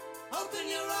Open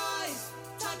your eyes,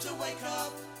 time to wake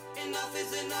up. Enough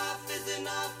is enough, is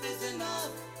enough, is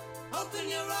enough. Open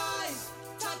your eyes,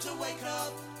 time to wake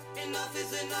up. Enough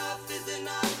is enough, is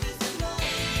enough, is enough.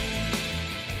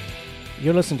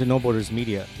 You're listening to No Borders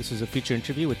Media. This is a feature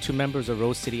interview with two members of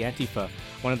Rose City Antifa,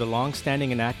 one of the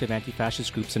long-standing and active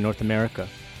anti-fascist groups in North America.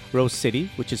 Rose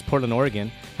City, which is Portland,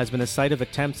 Oregon, has been the site of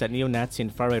attempts at neo-Nazi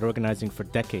and far-right organizing for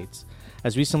decades.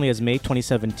 As recently as May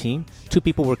 2017, 2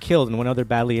 people were killed and 1 other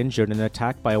badly injured in an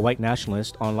attack by a white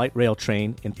nationalist on a light rail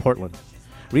train in Portland.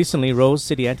 Recently, Rose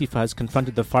City Antifa has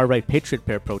confronted the far-right Patriot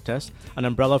Pair protest, an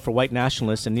umbrella for white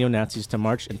nationalists and neo-Nazis to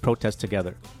march and protest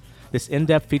together. This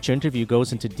in-depth feature interview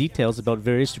goes into details about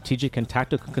various strategic and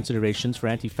tactical considerations for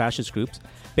anti-fascist groups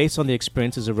based on the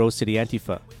experiences of Rose City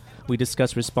Antifa. We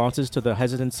discuss responses to the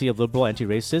hesitancy of liberal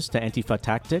anti-racists to Antifa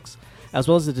tactics, as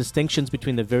well as the distinctions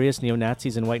between the various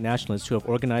neo-Nazis and white nationalists who have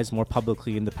organized more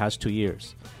publicly in the past 2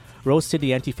 years. Rose City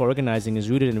Antifa organizing is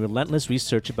rooted in relentless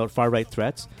research about far-right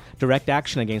threats, direct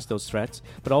action against those threats,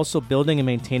 but also building and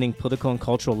maintaining political and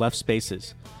cultural left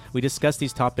spaces. We discuss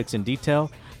these topics in detail.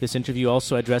 This interview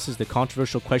also addresses the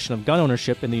controversial question of gun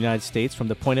ownership in the United States from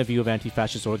the point of view of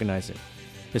anti-fascist organizing.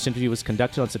 This interview was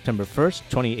conducted on September 1st,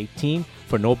 2018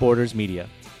 for No Borders Media.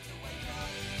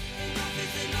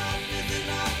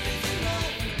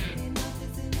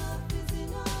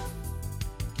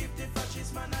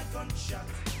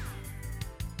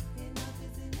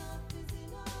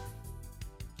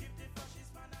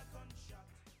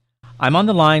 I'm on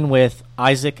the line with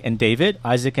Isaac and David.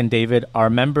 Isaac and David are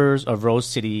members of Rose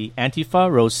City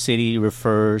Antifa. Rose City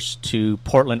refers to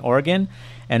Portland, Oregon,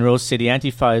 and Rose City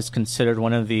Antifa is considered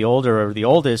one of the older or the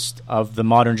oldest of the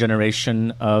modern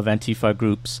generation of Antifa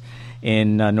groups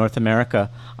in North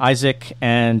America. Isaac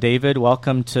and David,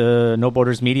 welcome to No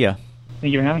Borders Media.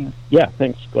 Thank you for having us. Yeah,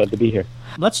 thanks. Glad to be here.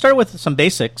 Let's start with some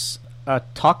basics.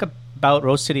 Talk about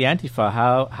Rose City Antifa.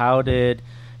 How did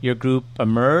your group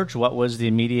emerge? What was the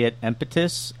immediate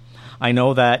impetus? I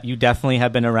know that you definitely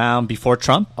have been around before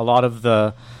Trump. A lot of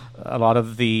the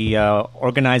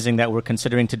organizing that we're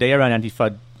considering today around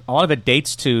Antifa, a lot of it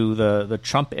dates to the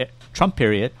Trump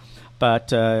period.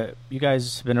 But you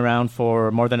guys have been around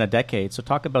for more than a decade. So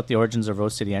talk about the origins of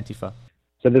Rose City Antifa.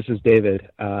 So this is David.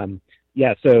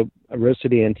 So Rose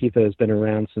City Antifa has been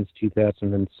around since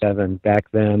 2007. Back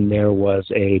then, there was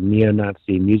a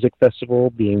neo-Nazi music festival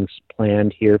being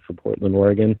planned here for Portland,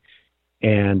 Oregon,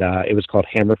 and it was called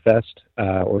Hammerfest,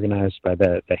 organized by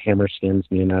the Hammerskins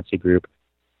neo-Nazi group.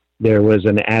 There was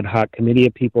an ad hoc committee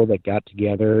of people that got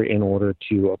together in order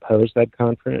to oppose that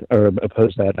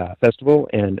festival,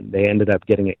 and they ended up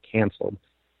getting it canceled.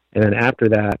 And then after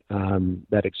that,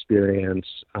 that experience,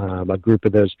 a group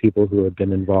of those people who had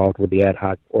been involved with the ad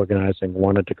hoc organizing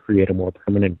wanted to create a more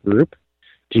permanent group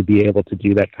to be able to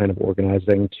do that kind of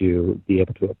organizing, to be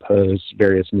able to oppose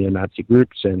various neo-Nazi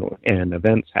groups and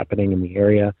events happening in the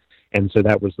area. And so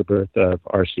that was the birth of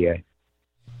RCA.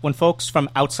 When folks from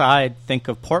outside think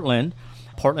of Portland,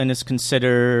 Portland is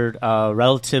considered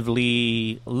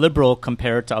relatively liberal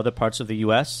compared to other parts of the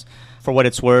U.S. For what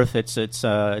it's worth, it's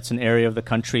an area of the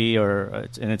country,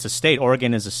 and it's a state.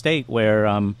 Oregon is a state where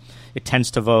it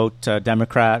tends to vote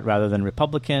Democrat rather than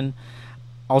Republican.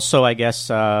 Also, I guess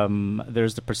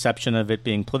there's the perception of it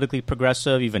being politically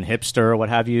progressive, even hipster or what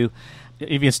have you,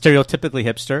 even stereotypically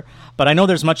hipster. But I know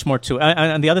there's much more to it.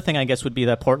 And the other thing, I guess, would be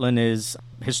that Portland is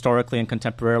historically and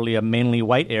contemporarily a mainly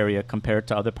white area compared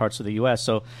to other parts of the U.S.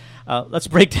 So let's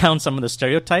break down some of the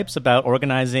stereotypes about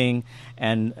organizing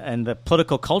and the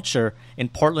political culture in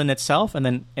Portland itself and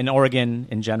then in Oregon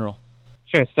in general.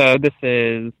 Sure. So this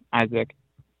is Isaac.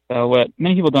 So what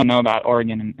many people don't know about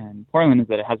Oregon and Portland is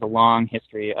that it has a long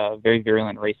history of very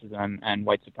virulent racism and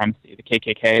white supremacy. The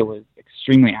KKK was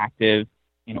extremely active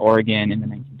in Oregon in the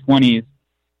 1920s,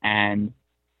 and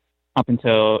up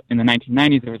until in the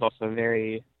 1990s, there was also a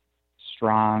very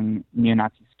strong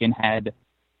neo-Nazi skinhead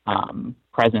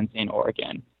presence in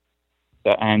Oregon.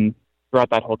 So, and throughout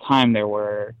that whole time, there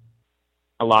were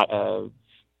a lot of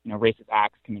racist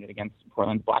acts committed against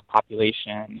Portland's black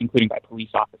population, including by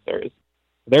police officers.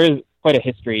 There is quite a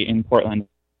history in Portland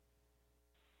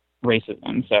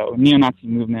racism. So neo-Nazi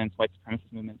movements, white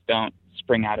supremacist movements don't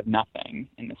spring out of nothing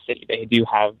in the city. They do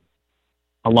have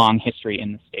a long history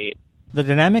in the state. The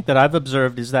dynamic that I've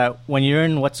observed is that when you're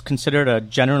in what's considered a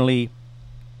generally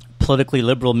politically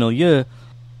liberal milieu,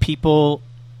 people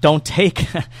don't take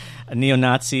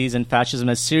neo-Nazis and fascism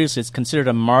as seriously. It's considered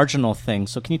a marginal thing.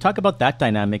 So can you talk about that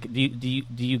dynamic? Do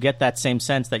you get that same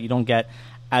sense that you don't get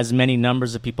as many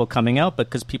numbers of people coming out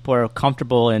because people are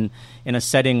comfortable in a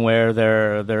setting where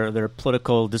their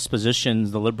political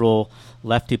dispositions, the liberal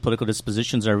lefty political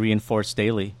dispositions, are reinforced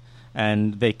daily?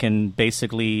 and they can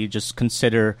basically just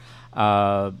consider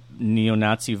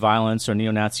neo-Nazi violence or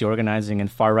neo-Nazi organizing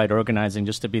and far-right organizing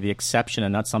just to be the exception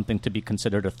and not something to be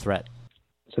considered a threat?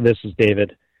 So this is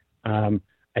David.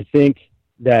 I think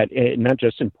that not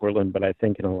just in Portland, but I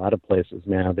think in a lot of places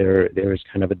now, there is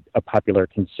kind of a popular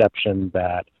conception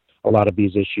that a lot of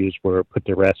these issues were put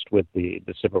to rest with the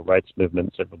civil rights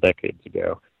movement several decades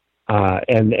ago.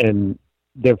 And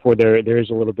therefore, there is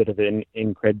a little bit of an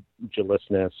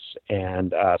incredulousness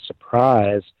and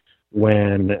surprise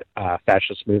when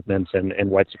fascist movements and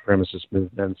white supremacist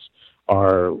movements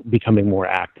are becoming more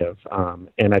active.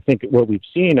 And I think what we've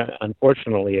seen,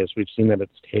 unfortunately, is we've seen that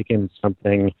it's taken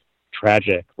something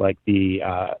tragic like the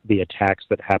attacks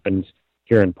that happened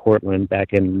here in Portland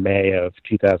back in May of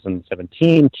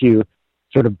 2017 to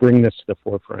sort of bring this to the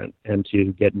forefront and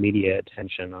to get media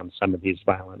attention on some of these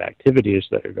violent activities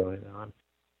that are going on.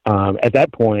 At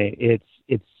that point, it's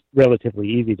relatively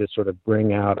easy to sort of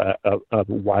bring out a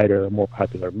wider, more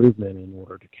popular movement in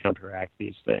order to counteract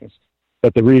these things.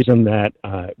 But the reason that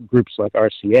groups like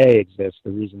RCA exist,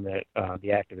 the reason that the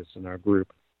activists in our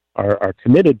group are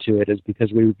committed to it is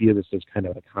because we view this as kind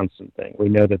of a constant thing. We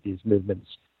know that these movements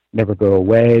never go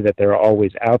away, that they're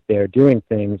always out there doing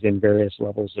things in various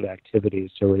levels of activity.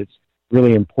 So it's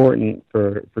really important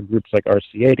for groups like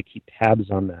RCA to keep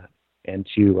tabs on that and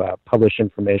to publish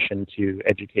information to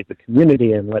educate the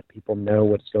community and let people know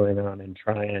what's going on and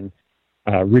try and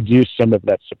reduce some of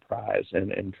that surprise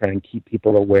and try and keep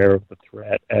people aware of the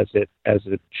threat as it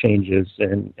changes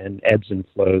and ebbs and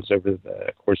flows over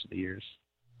the course of the years.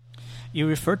 You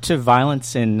referred to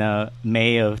violence in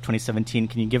May of 2017.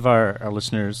 Can you give our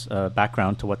listeners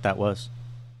background to what that was?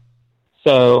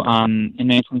 So in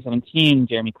May of 2017,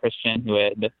 Jeremy Christian, who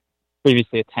had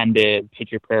previously attended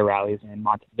Patriot Prayer rallies in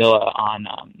Montevilla on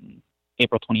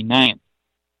April 29th,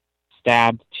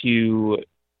 stabbed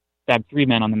 3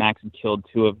 men on the max and killed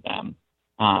 2 of them.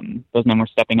 Those men were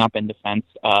stepping up in defense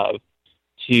of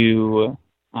two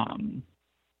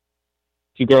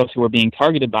girls who were being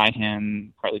targeted by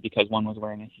him, partly because one was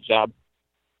wearing a hijab.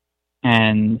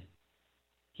 And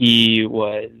he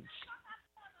was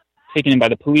taken in by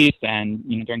the police, and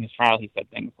during his trial he said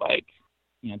things like,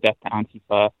 death to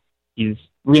Antifa. He's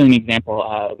really an example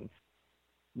of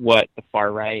what the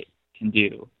far right can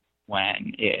do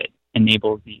when it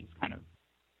enables these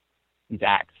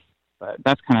acts. But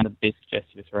that's kind of the basic gist.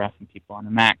 He was harassing people on the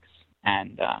max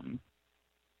and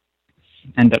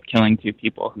end up killing 2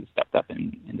 people who stepped up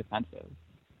in defense of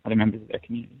other members of their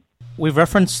community. We've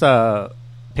referenced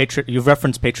You've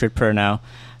referenced Patriot Prayer now,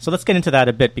 so let's get into that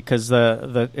a bit, because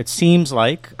it seems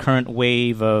like current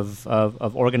wave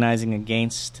of organizing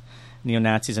against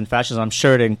neo-Nazis and fascism, I'm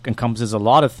sure it encompasses a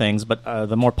lot of things, but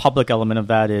the more public element of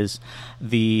that is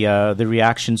the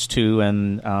reactions to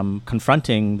and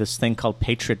confronting this thing called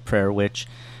Patriot Prayer, which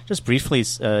just briefly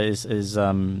is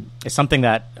something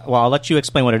that, well, I'll let you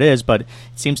explain what it is, but it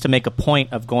seems to make a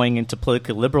point of going into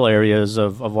politically liberal areas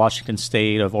of Washington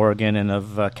State, of Oregon, and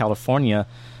of California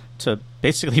to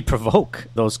basically provoke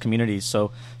those communities.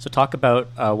 So talk about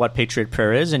what Patriot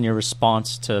Prayer is and your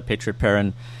response to Patriot Prayer,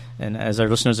 and as our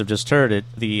listeners have just heard,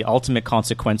 the ultimate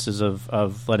consequences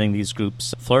of letting these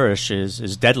groups flourish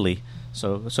is deadly.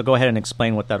 So go ahead and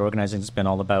explain what that organizing has been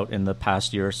all about in the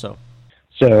past year or so.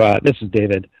 So this is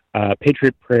David.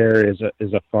 Patriot Prayer is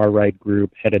a far-right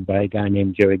group headed by a guy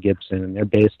named Joey Gibson, and they're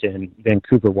based in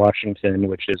Vancouver, Washington,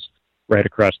 which is right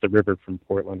across the river from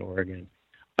Portland, Oregon.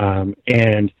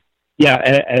 And yeah,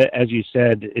 as you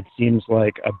said, it seems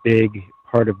like a big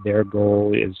part of their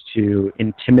goal is to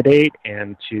intimidate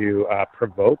and to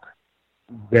provoke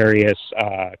various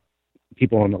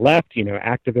people on the left,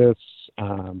 activists,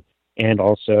 and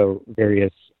also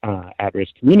various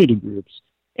at-risk community groups.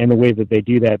 And the way that they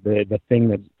do that, the thing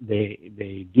that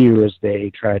they do is they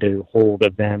try to hold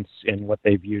events in what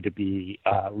they view to be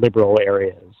liberal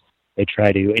areas. They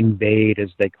try to invade, as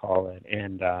they call it,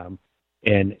 and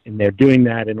they're doing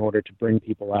that in order to bring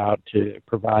people out, to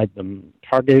provide them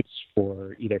targets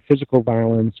for either physical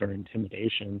violence or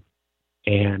intimidation,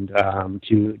 and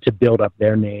to build up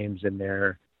their names and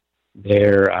their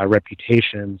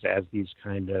reputations as this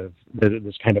kind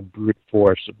of brute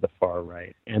force of the far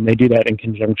right. And they do that in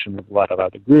conjunction with a lot of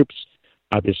other groups.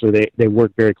 Obviously, they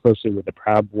work very closely with the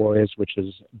Proud Boys, which has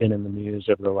been in the news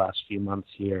over the last few months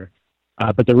here.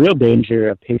 But the real danger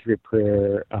of Patriot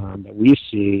Prayer that we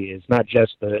see is not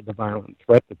just the violent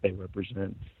threat that they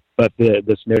represent, but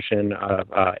this notion of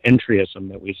entryism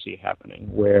that we see happening,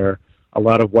 where a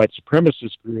lot of white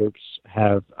supremacist groups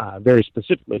have very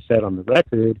specifically said on the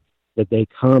record that they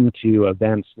come to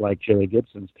events like Joey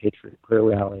Gibson's Patriot Prayer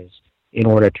rallies in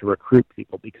order to recruit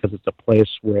people, because it's a place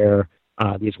where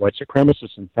these white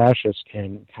supremacists and fascists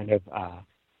can kind of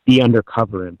be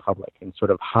undercover in public and sort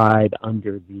of hide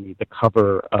under the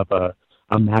cover of a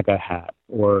MAGA hat,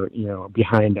 or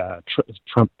behind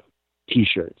Trump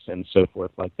T-shirts and so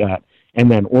forth like that, and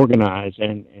then organize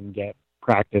and get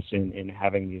practice in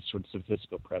having these sorts of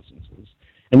physical presences.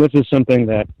 And this is something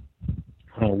that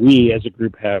we as a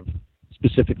group have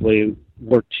specifically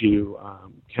worked to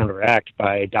counteract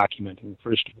by documenting,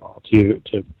 first of all, to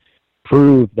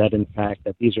prove that, in fact,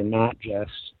 that these are not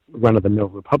just run-of-the-mill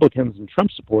Republicans and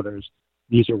Trump supporters.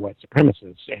 These are white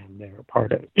supremacists, and they're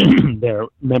part of, they're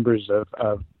members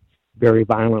of very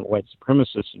violent white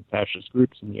supremacist and fascist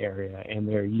groups in the area, and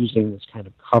they're using this kind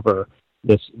of cover,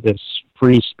 this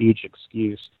free speech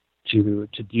excuse to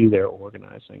do their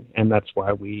organizing. And that's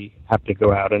why we have to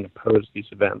go out and oppose these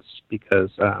events, because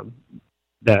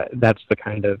that's the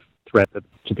kind of threat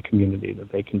to the community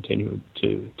that they continue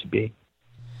to be.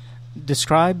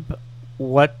 Describe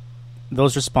what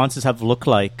those responses have looked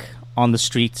like on the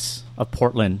streets of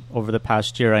Portland over the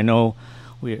past year. I know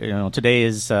today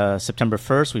is September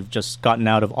 1st. We've just gotten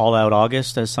out of all-out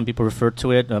August, as some people refer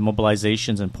to it.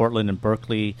 Mobilizations in Portland and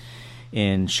Berkeley,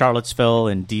 in Charlottesville,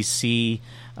 in D.C.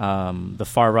 The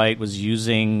far right was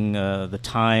using the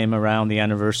time around the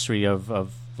anniversary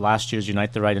of last year's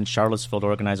Unite the Right in Charlottesville to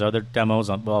organize other demos,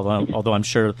 although I'm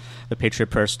sure the Patriot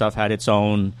Prayer stuff had its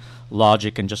own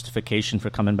logic and justification for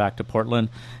coming back to Portland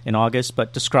in August.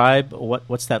 But describe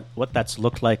what that's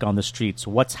looked like on the streets.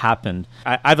 What's happened?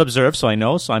 I've observed, so I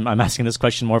know. So I'm asking this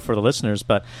question more for the listeners.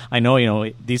 But I know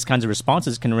these kinds of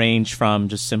responses can range from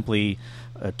just simply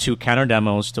 2 counter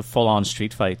demos to full-on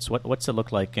street fights. What's it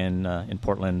look like in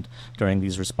Portland during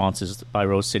these responses by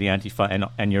Rose City Antifa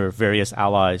and your various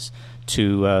allies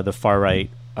to the far-right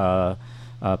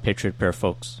Patriot Prayer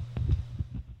folks?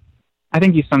 I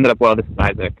think you summed it up well. This is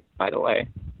Isaac, by the way.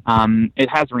 It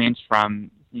has ranged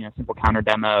from simple counter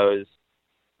demos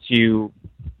to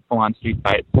full-on street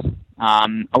fights.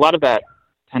 A lot of that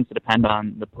tends to depend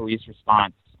on the police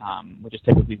response, which has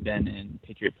typically been in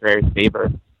Patriot Prayer's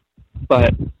favor.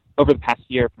 But over the past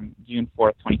year, from June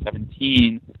 4th,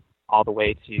 2017, all the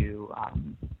way to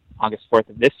August 4th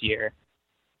of this year,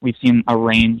 we've seen a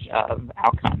range of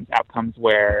outcomes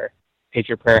where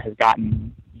Patriot Prayer has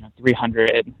gotten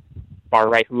 300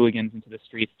 far-right hooligans into the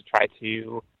streets to try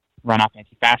to run off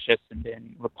anti-fascists, and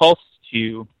been repulsed,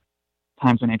 to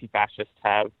times when anti-fascists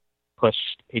have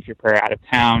pushed Patriot Prayer out of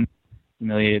town,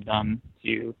 humiliated them,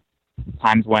 to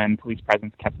times when police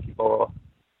presence kept people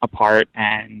apart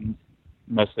and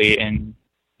mostly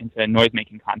into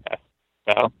noise-making contests.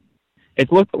 So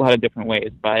it's looked a lot of different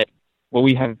ways, but what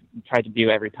we have tried to do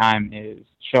every time is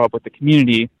show up with the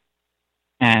community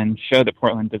and show that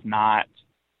Portland does not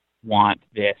want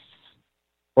this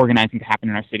organizing to happen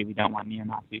in our city. We don't want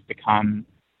neo-Nazis to come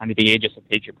under the aegis of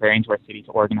Patriot Prayer into our city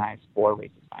to organize for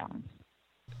racist violence.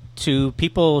 To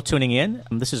people tuning in,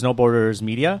 this is No Borders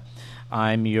Media.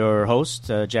 I'm your host,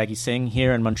 Jaggi Singh,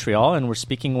 here in Montreal, and we're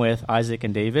speaking with Isaac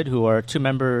and David, who are 2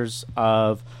 members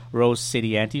of Rose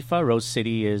City Antifa. Rose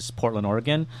City is Portland,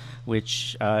 Oregon,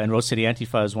 and Rose City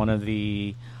Antifa is one of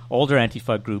the older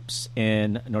Antifa groups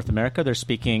in North America. They're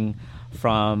speaking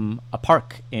from a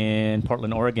park in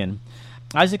Portland, Oregon.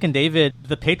 Isaac and David,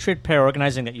 the Patriot Prayer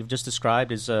organizing that you've just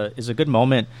described is a good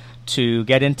moment to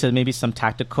get into maybe some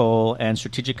tactical and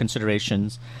strategic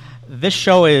considerations. This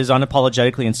show is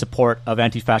unapologetically in support of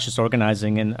anti-fascist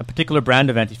organizing, and a particular brand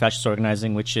of anti-fascist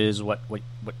organizing, which is what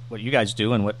you guys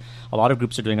do and what a lot of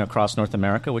groups are doing across North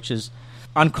America, which is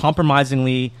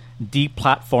uncompromisingly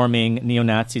deplatforming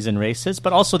neo-Nazis and racists,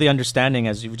 but also the understanding,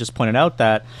 as you've just pointed out,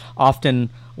 that often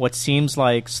what seems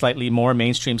like slightly more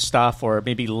mainstream stuff, or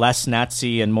maybe less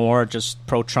Nazi and more just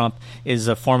pro-Trump, is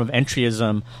a form of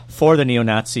entryism for the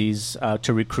neo-Nazis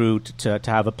to recruit, to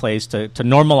have a place to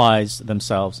normalize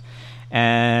themselves.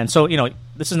 And so,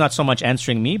 this is not so much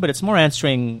answering me, but it's more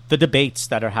answering the debates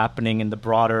that are happening in the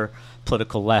broader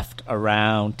political left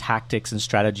around tactics and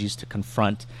strategies to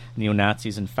confront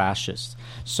neo-Nazis and fascists.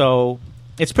 So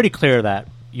it's pretty clear that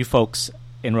you folks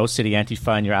in Rose City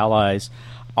Antifa and your allies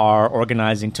are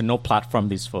organizing to no platform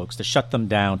these folks, to shut them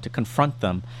down, to confront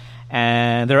them.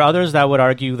 And there are others that would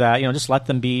argue that, just let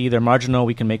them be, they're marginal,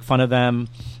 we can make fun of them.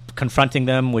 Confronting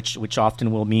them, which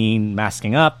often will mean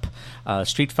masking up,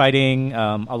 street fighting,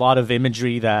 a lot of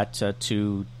imagery that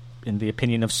in the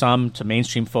opinion of some, to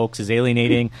mainstream folks is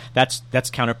alienating. That's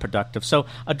counterproductive. So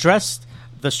address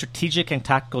the strategic and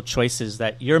tactical choices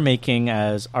that you're making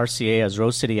as RCA, as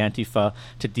Rose City Antifa,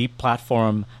 to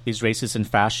deplatform these racists and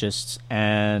fascists,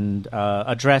 and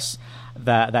address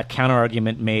that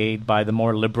counter-argument made by the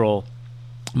more liberal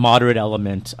moderate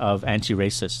element of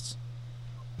anti-racists?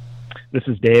 This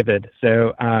is David.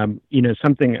 So,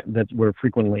 something that we're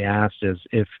frequently asked is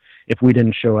if we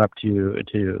didn't show up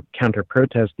to counter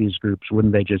protest these groups,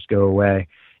 wouldn't they just go away?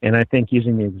 And I think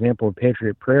using the example of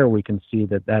Patriot Prayer, we can see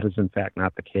that that is in fact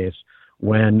not the case.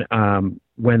 When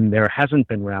there hasn't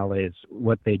been rallies,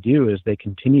 what they do is they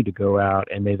continue to go out,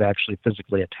 and they've actually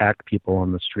physically attacked people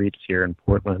on the streets here in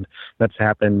Portland. That's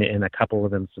happened in a couple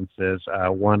of instances.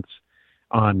 Once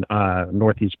on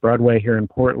Northeast Broadway here in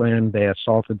Portland, they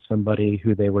assaulted somebody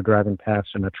who they were driving past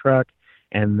in a truck.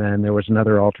 And then there was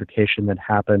another altercation that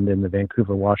happened in the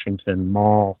Vancouver, Washington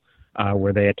Mall,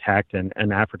 where they attacked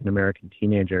an African-American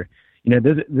teenager.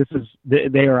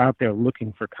 They are out there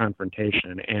looking for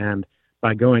confrontation. And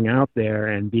by going out there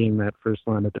and being that first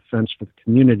line of defense for the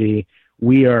community,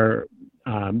 we are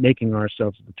making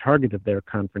ourselves the target of their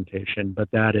confrontation. But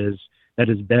that is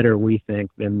better, we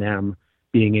think, than them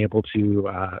being able to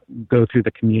go through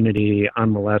the community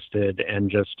unmolested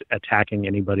and just attacking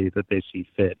anybody that they see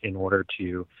fit in order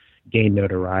to gain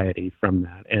notoriety from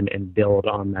that and build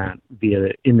on that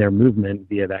in their movement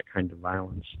via that kind of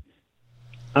violence.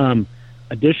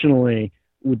 Additionally,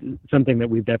 something that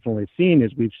we've definitely seen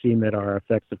is we've seen that our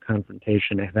effects of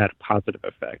confrontation have had a positive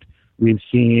effect. We've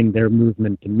seen their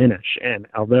movement diminish, and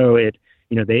although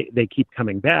they keep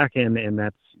coming back, and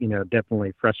that's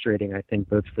definitely frustrating, I think,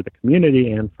 both for the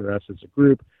community and for us as a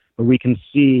group. But we can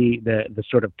see the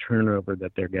sort of turnover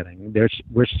that they're getting.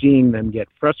 We're seeing them get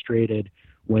frustrated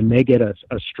when they get a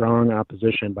strong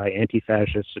opposition by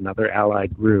anti-fascists and other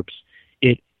allied groups.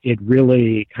 It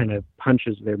really kind of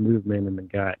punches their movement in the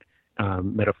gut,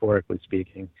 metaphorically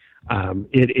speaking.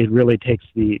 It really takes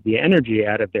the energy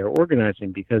out of their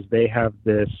organizing, because they have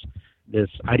this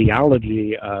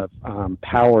ideology of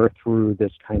power through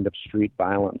this kind of street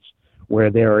violence, where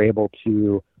they're able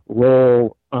to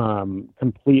roll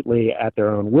completely at their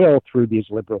own will through these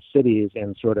liberal cities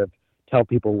and sort of tell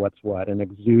people what's what and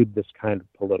exude this kind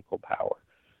of political power.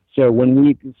 So when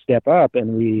we step up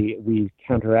and we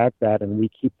counteract that and we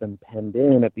keep them penned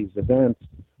in at these events,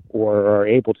 or are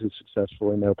able to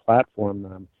successfully platform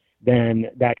them, then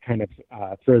that kind of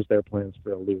throws their plans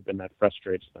for a loop, and that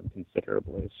frustrates them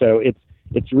considerably. So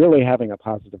it's really having a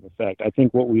positive effect. I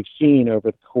think what we've seen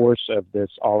over the course of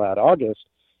this all-out August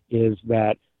is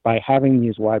that by having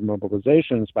these wide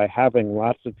mobilizations, by having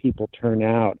lots of people turn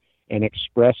out and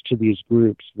express to these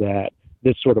groups that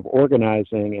this sort of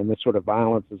organizing and this sort of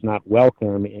violence is not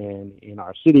welcome in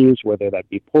our cities, whether that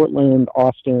be Portland,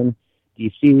 Austin,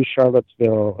 D.C.,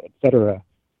 Charlottesville, etc.,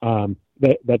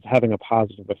 that's having a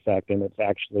positive effect, and it's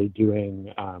actually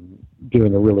doing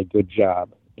a really good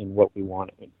job in what we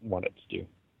want it to do.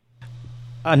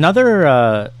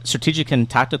 Another strategic and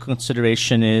tactical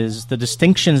consideration is the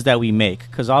distinctions that we make,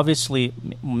 because obviously,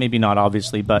 maybe not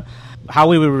obviously, but how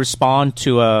we would respond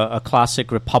to a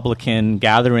classic Republican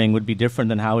gathering would be different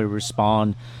than how we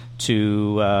respond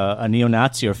to a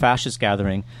neo-Nazi or fascist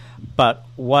gathering. But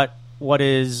what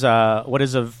is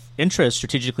of interest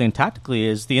strategically and tactically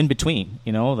is the in-between,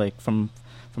 like from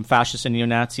fascists and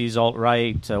neo-Nazis,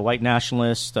 alt-right, white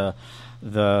nationalists,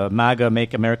 the MAGA,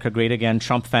 Make America Great Again,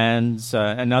 Trump fans,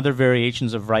 and other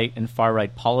variations of right and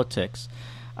far-right politics.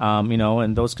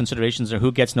 And those considerations are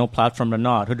who gets no platform or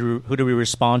not. Who do we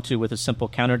respond to with a simple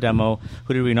counter demo?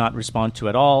 Who do we not respond to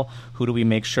at all? Who do we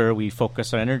make sure we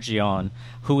focus our energy on?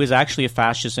 Who is actually a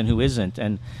fascist and who isn't?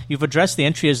 And you've addressed the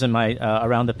entryism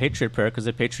around the Patriot Prayer, because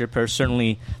the Patriot Prayer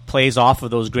certainly plays off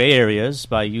of those gray areas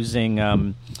by using,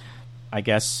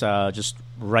 just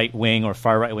right-wing or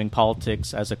far-right-wing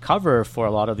politics as a cover for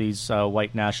a lot of these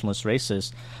white nationalist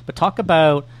racists. But talk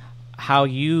about how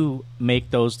you make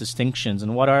those distinctions,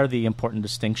 and what are the important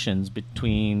distinctions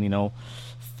between,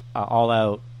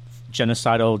 all-out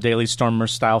genocidal Daily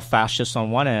Stormer-style fascists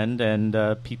on one end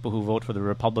and people who vote for the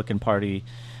Republican Party,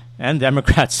 and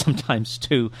Democrats sometimes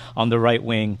too, on the right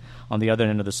wing, on the other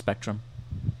end of the spectrum.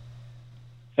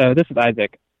 So this is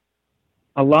Isaac.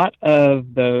 A lot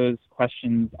of those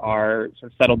questions are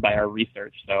sort of settled by our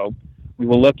research. So we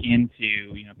will look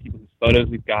into, people whose photos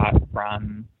we've got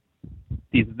from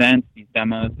these events, these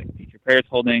demos that Future Prayer is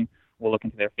holding. We'll look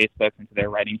into their Facebooks, into their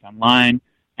writings online,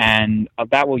 and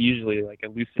that will usually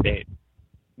elucidate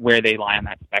where they lie on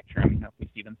that spectrum. If we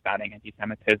see them spouting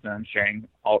anti-Semitism, sharing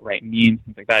alt-right memes,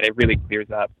 things like that, it really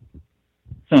clears up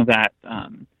some of that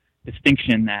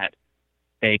distinction that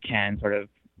they can sort of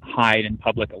hide in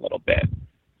public a little bit.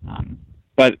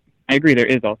 But I agree, there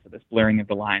is also this blurring of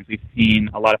the lines. We've seen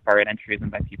a lot of far-right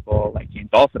entryism by people like James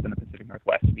Alsop in the Pacific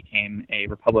Northwest, who became a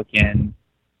Republican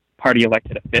Party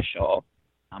elected official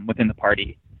within the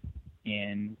party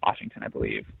in Washington, I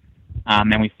believe.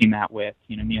 And we've seen that with,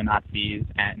 neo-Nazis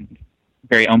and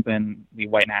very openly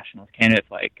white nationalist candidates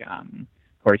like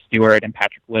Corey Stewart and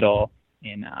Patrick Little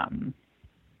in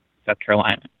South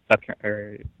Carolina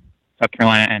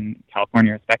and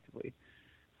California, respectively.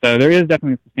 So there is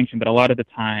definitely this distinction, but a lot of the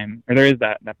time, or there is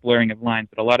that blurring of lines,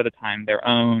 but a lot of the time their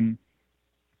own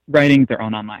writings, their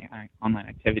own online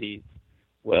activities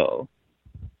will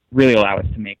really allow us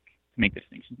to make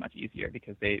distinctions much easier,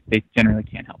 because they generally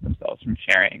can't help themselves from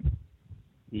sharing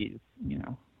these,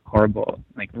 horrible,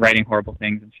 like writing horrible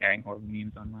things and sharing horrible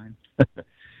memes online.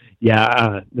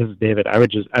 Yeah, this is David. I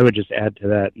would just add to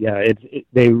that. Yeah,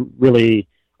 they really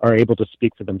are able to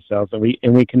speak for themselves, and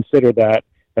we consider that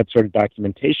sort of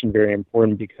documentation very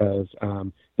important, because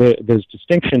those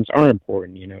distinctions are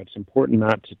important. It's important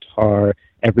not to tar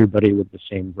everybody with the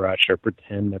same brush or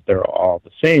pretend that they're all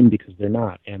the same, because they're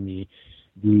not. And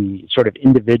the sort of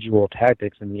individual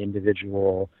tactics and the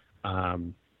individual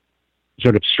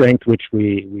sort of strength which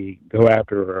we go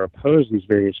after or oppose these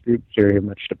various groups very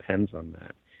much depends on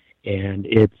that. And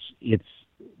it's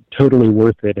totally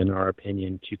worth it, in our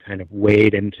opinion, to kind of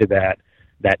wade into that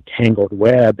tangled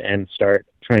web and start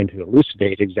trying to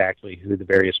elucidate exactly who the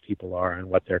various people are and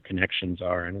what their connections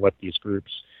are and what these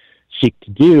groups seek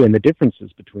to do and the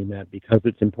differences between that, because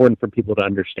it's important for people to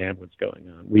understand what's going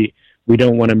on. We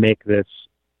don't want to make this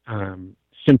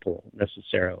simple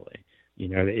necessarily.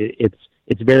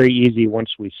 It's very easy,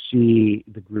 once we see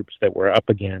the groups that we're up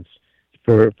against,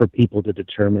 for people to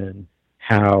determine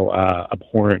how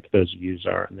abhorrent those views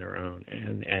are on their own,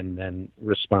 and then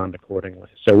respond accordingly.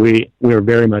 So we're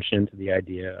very much into the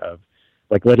idea of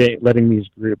like letting these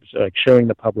groups, like showing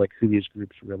the public who these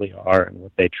groups really are and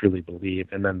what they truly believe,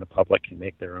 and then the public can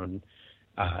make their own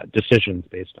decisions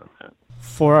based on that.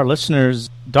 For our listeners,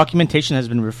 documentation has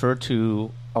been referred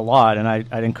to a lot, and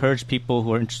I'd encourage people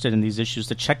who are interested in these issues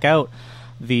to check out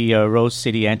the Rose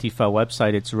City Antifa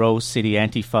website. It's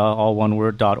rosecityantifa, all one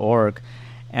word, .org.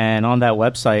 And on that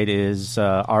website is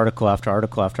article after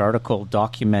article after article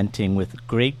documenting with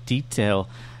great detail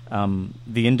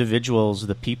the individuals,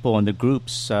 the people, and the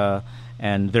groups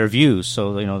and their views.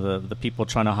 So, the people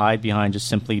trying to hide behind just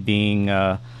simply being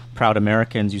proud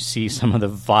Americans. You see some of the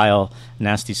vile,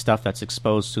 nasty stuff that's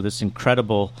exposed to this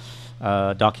incredible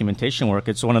documentation work.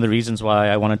 It's one of the reasons why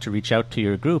I wanted to reach out to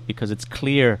your group, because it's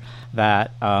clear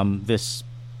that this,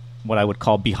 what I would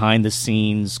call behind the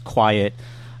scenes, quiet,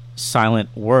 silent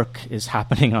work is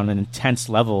happening on an intense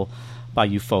level by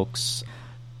you folks.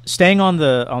 Staying on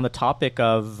the topic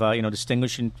of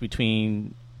distinguishing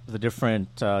between the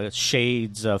different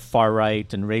shades of far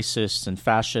right and racist and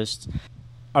fascist,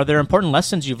 are there important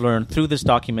lessons you've learned through this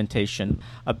documentation?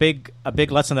 A big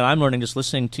lesson that I'm learning just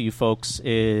listening to you folks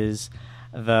is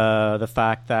the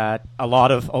fact that a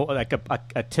lot of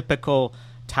a typical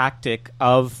tactic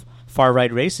of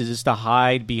far-right races is to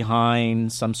hide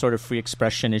behind some sort of free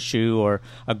expression issue or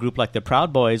a group like the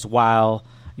Proud Boys, while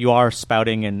you are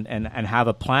spouting and have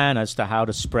a plan as to how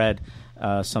to spread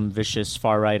some vicious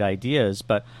far-right ideas.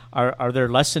 But are there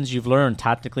lessons you've learned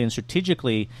tactically and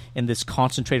strategically in this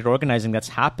concentrated organizing that's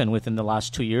happened within the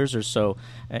last 2 years or so,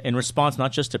 in response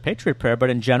not just to Patriot Prayer, but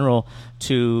in general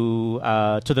to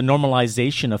the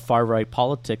normalization of far-right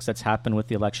politics that's happened with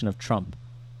the election of Trump?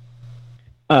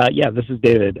 Yeah, this is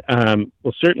David.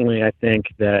 Well, certainly I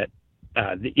think that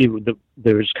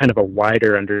there's kind of a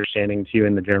wider understanding, too,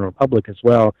 in the general public as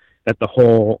well, that the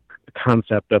whole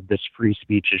concept of this free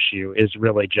speech issue is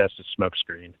really just a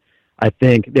smokescreen. I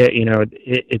think that,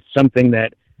 it's something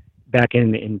that back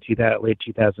in late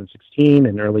 2016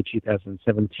 and early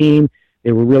 2017,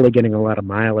 they were really getting a lot of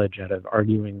mileage out of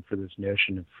arguing for this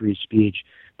notion of free speech.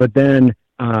 But then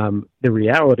the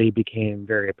reality became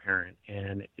very apparent,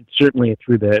 and certainly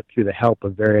through the help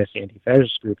of various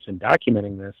anti-fascist groups in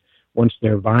documenting this, once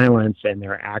their violence and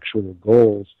their actual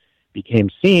goals became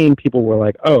seen, people were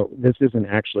like, oh, this isn't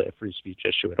actually a free speech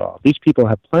issue at all. These people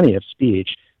have plenty of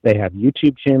speech. They have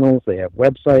YouTube channels, they have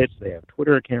websites, they have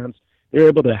Twitter accounts. They're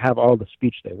able to have all the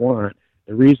speech they want.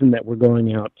 The reason that we're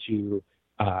going out to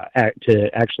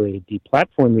actually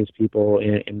deplatform these people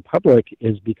in public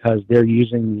is because they're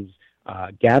using these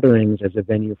gatherings as a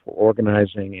venue for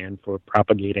organizing and for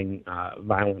propagating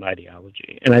violent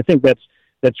ideology. And I think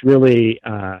that's really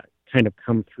kind of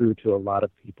come through to a lot of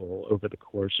people over the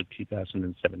course of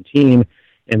 2017.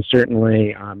 And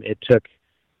certainly it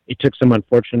took some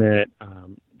unfortunate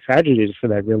tragedies for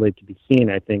that really to be seen.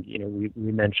 I think,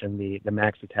 we mentioned the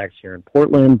Max attacks here in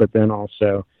Portland, but then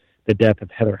also the death of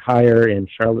Heather Heyer in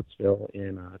Charlottesville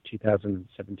in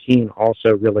 2017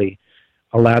 also really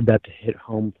allowed that to hit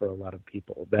home for a lot of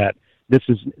people, that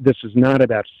this is not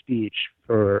about speech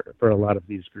for a lot of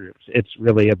these groups. It's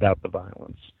really about the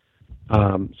violence.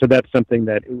 So that's something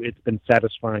that it's been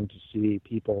satisfying to see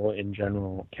people in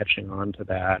general catching on to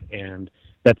that, and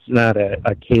that's not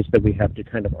a case that we have to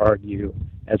kind of argue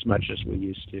as much as we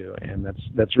used to, and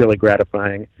that's really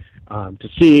gratifying to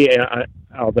see.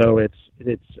 Although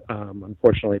it's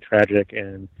unfortunately tragic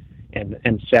and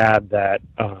sad that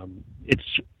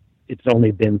it's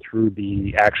only been through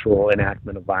the actual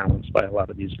enactment of violence by a lot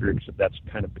of these groups that's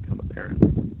kind of become apparent.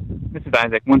 This is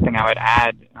Isaac. One thing I would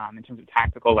add in terms of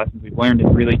tactical lessons we've learned is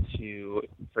really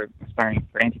for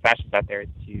anti-fascists out there, is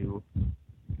to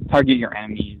target your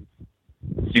enemies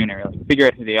sooner, like figure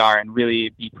out who they are and really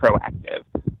be proactive.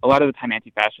 A lot of the time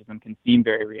anti-fascism can seem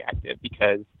very reactive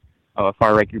because a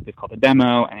far-right group is called a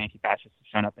demo and anti-fascists have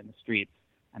shown up in the streets,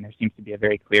 and there seems to be a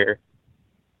very clear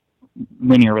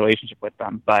linear relationship with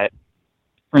them. But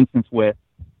for instance, with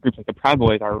groups like the Proud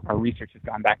Boys, our research has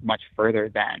gone back much further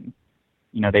than,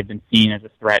 they've been seen as a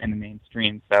threat in the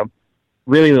mainstream. So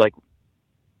really,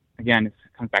 again, this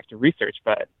comes back to research,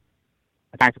 but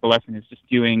a tactical lesson is just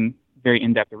doing very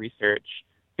in-depth research,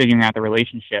 figuring out the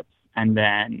relationships, and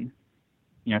then,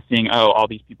 seeing, all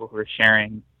these people who are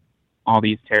sharing all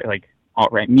these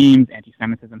alt-right memes,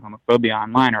 anti-Semitism, homophobia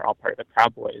online are all part of the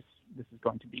Proud Boys. This is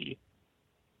going to be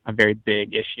a very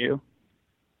big issue.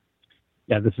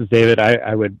 Yeah, this is David.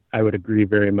 I would agree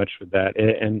very much with that,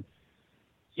 and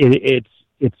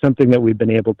it's something that we've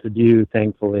been able to do,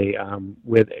 thankfully,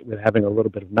 with having a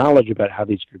little bit of knowledge about how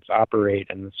these groups operate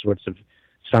and the sorts of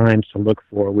signs to look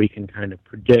for. We can kind of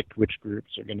predict which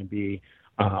groups are going to be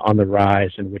on the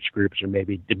rise and which groups are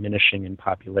maybe diminishing in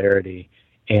popularity,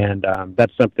 and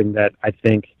that's something that I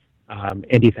think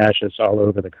anti-fascists all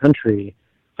over the country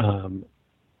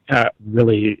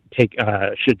really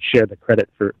should share the credit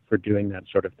for doing that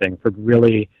sort of thing, for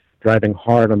really driving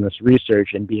hard on this research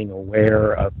and being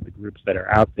aware of the groups that are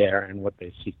out there and what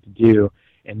they seek to do,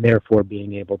 and therefore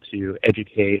being able to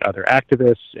educate other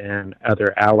activists and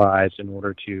other allies in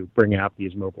order to bring out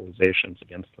these mobilizations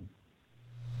against them.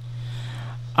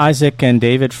 Isaac and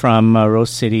David from Rose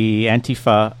City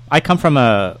Antifa. I come from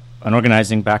an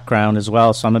organizing background as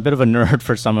well, so I'm a bit of a nerd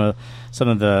for some of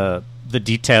the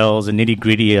details and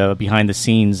nitty-gritty behind the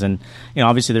scenes, and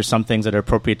obviously there's some things that are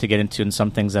appropriate to get into and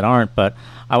some things that aren't, but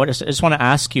I just want to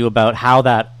ask you about how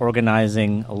that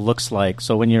organizing looks like.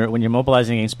 So when you're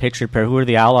mobilizing against Patriot Prayer, who are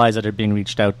the allies that are being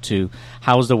reached out to?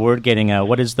 How is the word getting out?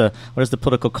 What is the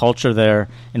political culture there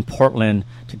in Portland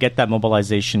to get that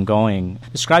mobilization going?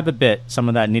 Describe a bit some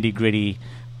of that nitty-gritty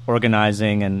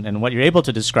organizing and what you're able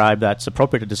to describe that's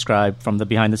appropriate to describe from the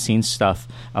behind the scenes stuff.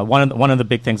 One of the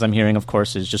big things I'm hearing, of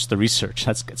course, is just the research.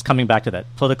 It's coming back to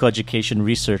that political education,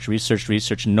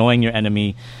 research, knowing your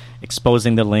enemy,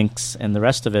 exposing the links and the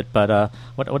rest of it. But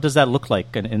what does that look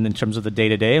like in terms of the day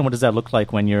to day, and what does that look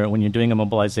like when you're doing a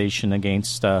mobilization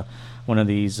against one of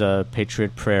these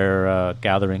Patriot Prayer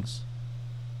gatherings?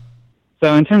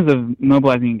 So in terms of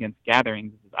mobilizing against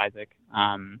gatherings, this is Isaac.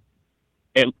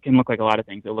 It can look like a lot of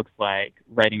things. It looks like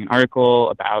writing an article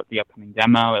about the upcoming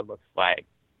demo. It looks like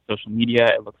social media.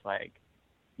 It looks like,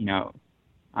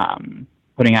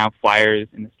 putting out flyers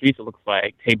in the streets. It looks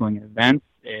like tabling at events.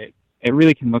 It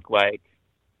really can look like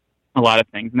a lot of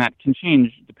things, and that can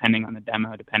change depending on the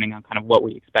demo, depending on kind of what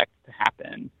we expect to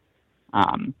happen.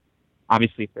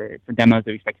 Obviously, for demos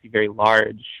that we expect to be very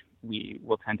large, we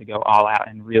will tend to go all out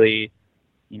and really,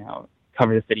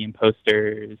 cover the city in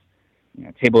posters,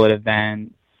 table at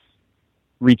events,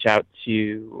 reach out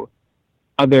to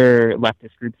other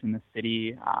leftist groups in the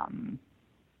city,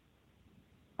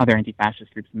 other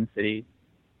anti-fascist groups in the city.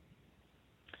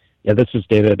 Yeah, this is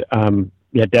David.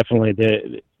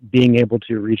 Definitely being able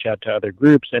to reach out to other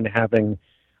groups and having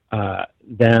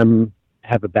them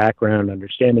have a background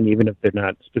understanding, even if they're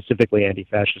not specifically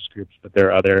anti-fascist groups, but there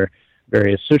are other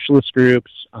various socialist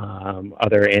groups,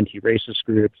 other anti-racist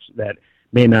groups that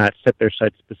may not set their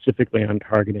sights specifically on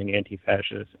targeting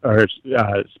anti-fascists or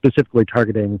specifically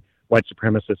targeting white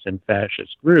supremacists and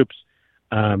fascist groups,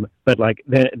 but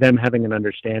them having an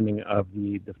understanding of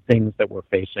the things that we're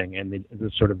facing and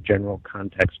the sort of general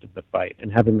context of the fight,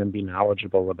 and having them be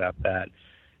knowledgeable about that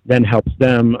then helps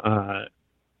them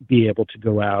be able to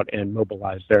go out and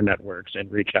mobilize their networks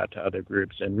and reach out to other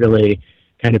groups and really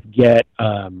kind of get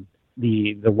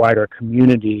the wider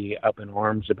community up in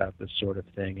arms about this sort of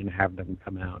thing and have them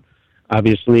come out.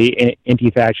 Obviously,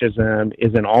 anti-fascism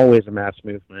isn't always a mass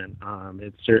movement.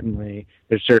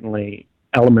 There's certainly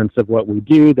elements of what we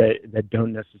do that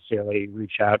don't necessarily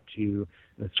reach out to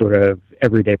the sort of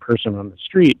everyday person on the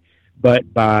street,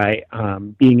 but by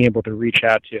being able to reach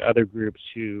out to other groups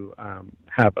who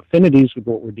have affinities with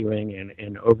what we're doing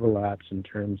and overlaps in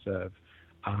terms of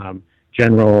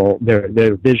general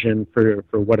their vision for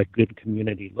what a good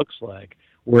community looks like,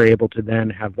 we're able to then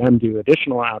have them do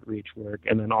additional outreach work,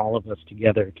 and then all of us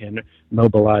together can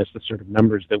mobilize the sort of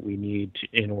numbers that we need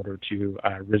in order to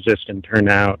resist and turn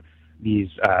out these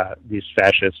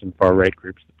fascist and far-right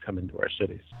groups that come into our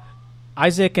cities.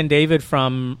 Isaac and David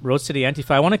from Rose City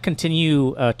Antifa, I want to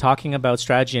continue talking about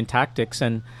strategy and tactics.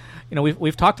 And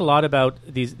we've talked a lot about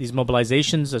these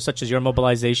mobilizations, such as your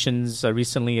mobilizations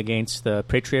recently against the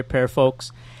Patriot Prayer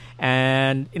folks.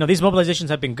 And these mobilizations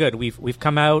have been good. We've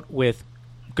come out with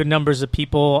good numbers of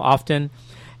people often,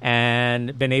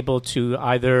 and been able to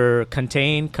either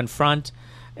contain, confront,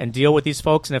 and deal with these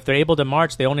folks. And if they're able to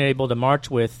march, they're only able to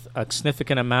march with a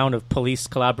significant amount of police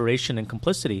collaboration and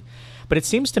complicity. But it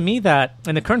seems to me that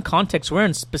in the current context we're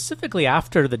in, specifically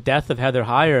after the death of Heather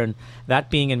Heyer and that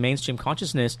being in mainstream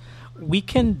consciousness, we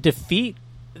can defeat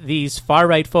these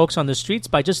far-right folks on the streets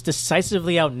by just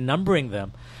decisively outnumbering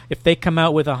them. If they come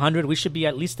out with 100, we should be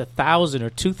at least 1,000 or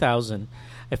 2,000.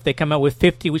 If they come out with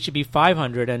 50, we should be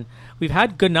 500. And we've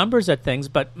had good numbers at things,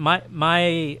 but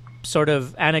my sort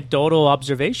of anecdotal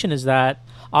observation is that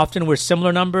often we're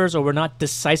similar numbers or we're not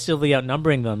decisively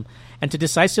outnumbering them. And to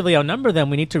decisively outnumber them,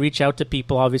 we need to reach out to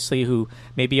people, obviously, who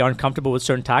maybe aren't comfortable with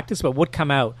certain tactics, but would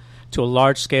come out to a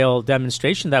large-scale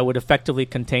demonstration that would effectively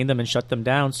contain them and shut them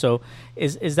down. So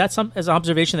is that as an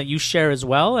observation that you share as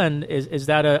well? And is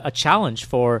that a challenge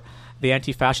for the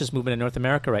anti-fascist movement in North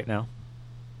America right now?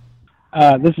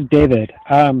 This is David.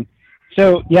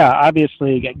 So, yeah,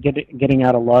 obviously getting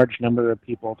out a large number of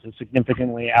people to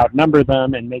significantly outnumber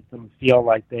them and make them feel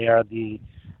like they are the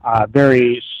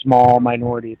very small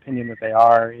minority opinion that they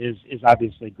are is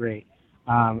obviously great.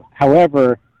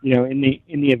 However, in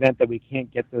the event that we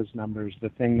can't get those numbers, the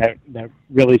thing that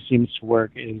really seems to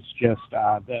work is just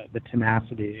the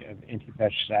tenacity of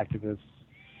anti-fascist activists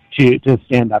to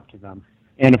stand up to them.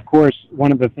 And of course,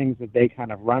 one of the things that they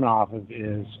kind of run off of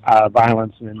is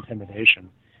violence and intimidation.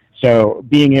 So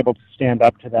being able to stand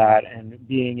up to that and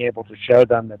being able to show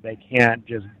them that they can't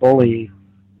just bully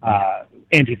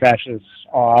anti-fascists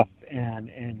off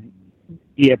and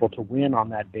be able to win on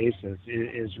that basis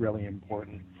is really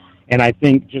important. And I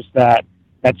think just that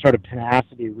sort of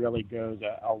tenacity really goes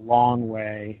a long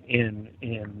way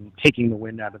in taking the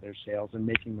wind out of their sails and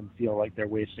making them feel like they're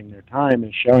wasting their time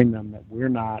and showing them that we're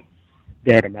not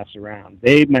there to mess around.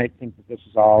 They might think that this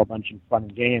is all a bunch of fun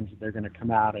and games, that they're going to come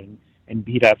out and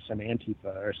beat up some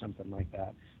Antifa or something like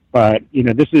that. But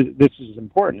this is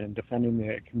important, and defending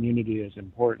the community is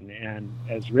important. And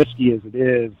as risky as it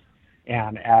is,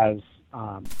 and as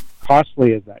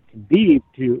costly as that can be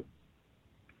to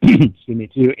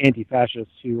to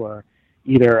anti-fascists who are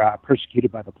either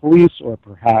persecuted by the police or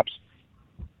perhaps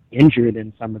injured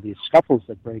in some of these scuffles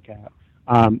that break out,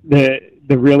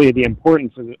 the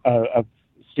importance of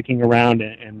sticking around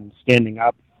and standing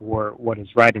up for what is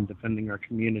right and defending our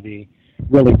community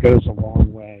really goes a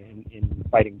long way in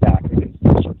fighting back against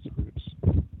these sorts of groups.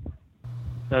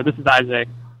 So this is Isaac.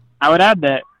 I would add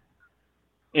that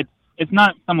it's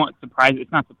not somewhat surprising.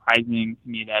 It's not surprising to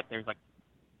me that there's like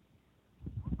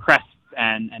crests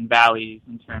and valleys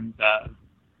in terms of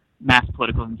mass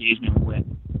political engagement with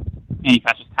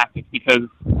anti-fascist tactics, because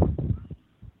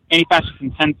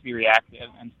anti-fascism tends to be reactive,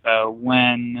 and so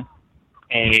when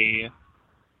a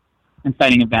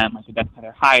inciting event like the death of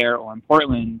Heather Heyer, or in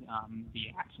Portland,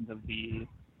 the actions of the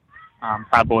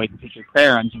Proud Boys and Patriot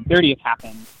Prayer on June 30th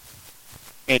happened,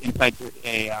 it incites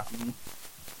a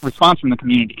response from the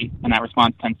community, and that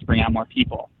response tends to bring out more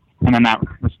people, and then that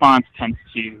response tends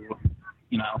to,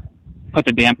 put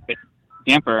the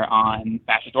damper on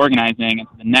fascist organizing, and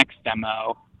so the next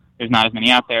demo, there's not as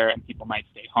many out there, and people might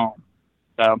stay home.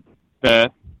 So the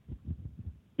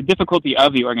difficulty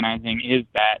of the organizing is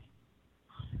that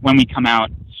when we come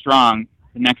out strong,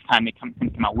 the next time they come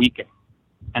out weaker.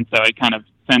 And so it kind of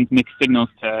sends mixed signals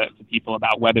to people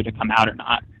about whether to come out or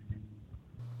not.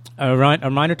 A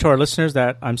reminder to our listeners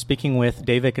that I'm speaking with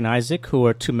David and Isaac, who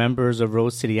are two members of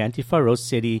Rose City Antifa. Rose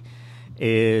City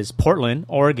is Portland,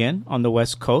 Oregon, on the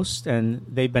West Coast, and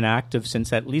they've been active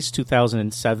since at least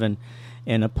 2007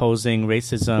 in opposing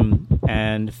racism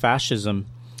and fascism,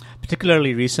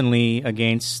 particularly recently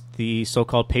against the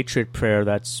so-called Patriot Prayer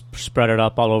that's spread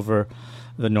up all over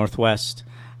the Northwest.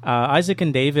 Isaac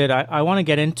and David, I want to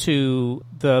get into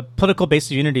the political base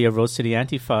of unity of Rose City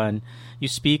Antifa, and you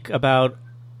speak about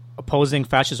opposing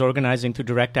fascist organizing through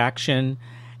direct action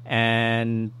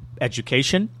and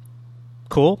education,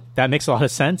 Cool. That makes a lot of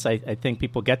sense. I think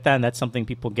people get that, and that's something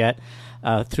people get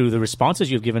through the responses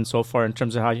you've given so far in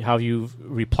terms of how you've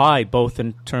replied, both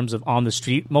in terms of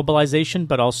on-the-street mobilization,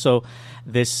 but also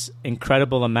this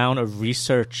incredible amount of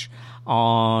research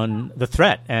on the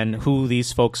threat and who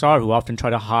these folks are, who often try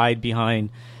to hide behind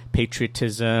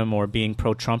patriotism or being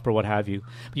pro-Trump or what have you.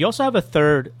 But you also have a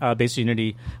third basic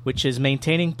unity, which is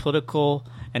maintaining political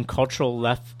and cultural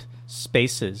left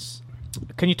spaces.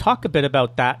 Can you talk a bit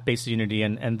about that basic unity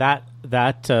and that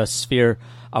sphere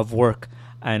of work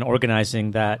and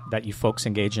organizing that you folks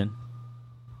engage in?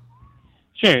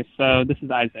 Sure. So this is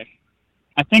Isaac.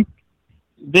 I think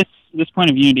this point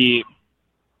of unity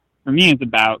for me is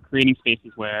about creating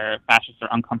spaces where fascists are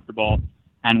uncomfortable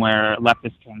and where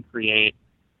leftists can create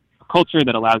a culture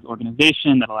that allows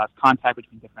organization, that allows contact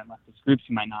between different leftist groups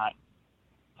who might not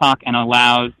talk, and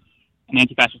allows an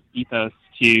anti-fascist ethos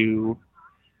to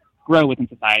grow within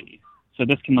society. So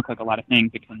this can look like a lot of things.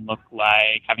 It can look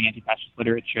like having anti-fascist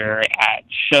literature at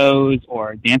shows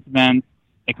or dance events.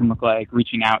 It can look like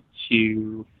reaching out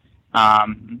to,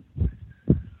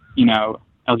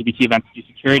 LGBT events to do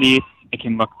security. It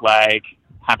can look like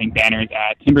having banners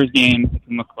at Timbers games. It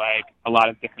can look like a lot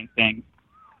of different things.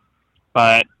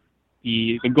 But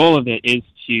the goal of it is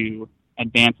to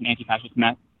advance an anti-fascist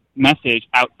message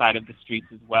outside of the streets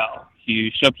as well,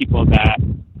 to show people that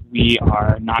we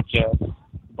are not just the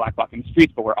Black Bloc in the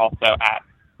streets, but we're also at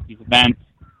these events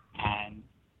and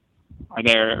are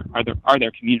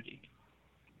their community.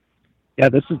 Yeah,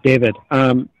 this is David.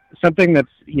 Something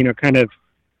that's kind of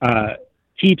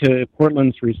key to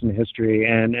Portland's recent history,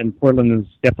 and Portland is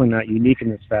definitely not unique in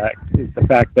this fact, is the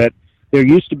fact that there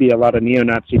used to be a lot of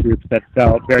neo-Nazi groups that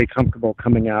felt very comfortable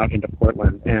coming out into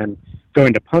Portland and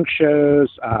going to punk shows,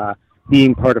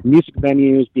 being part of music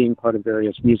venues, being part of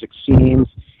various music scenes.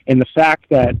 And the fact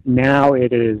that now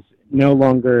it is now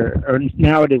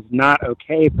it is not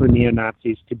okay for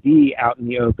neo-Nazis to be out in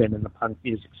the open in the punk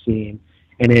music scene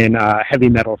and in heavy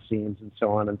metal scenes and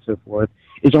so on and so forth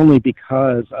is only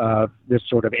because of this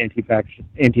sort of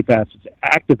anti-fascist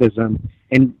activism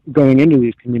and going into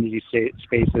these community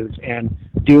spaces and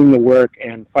doing the work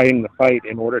and fighting the fight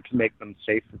in order to make them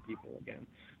safe for people again.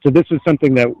 So this is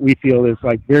something that we feel is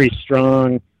like very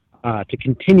strong to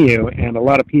continue, and a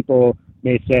lot of people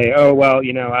may say, "Oh, well,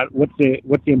 what's the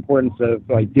importance of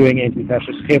like doing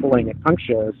anti-fascist tabling at punk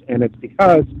shows?" And it's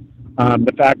because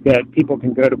the fact that people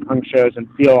can go to punk shows and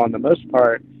feel, on the most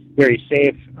part, very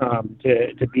safe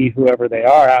to be whoever they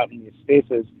are out in these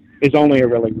spaces is only a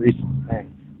really recent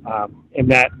thing,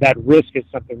 and that risk is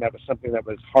something that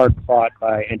was hard fought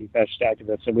by anti-fascist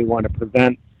activists, and we want to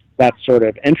prevent that sort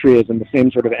of entryism, the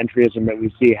same sort of entryism that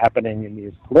we see happening in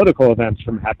these political events,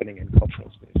 from happening in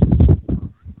cultural spaces.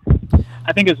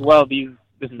 I think as well,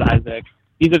 this is Isaac,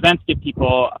 these events give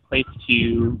people a place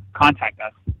to contact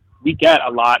us. We get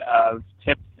a lot of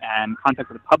tips and contact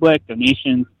with the public,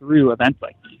 donations through events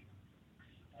like these,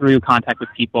 through contact with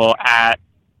people at,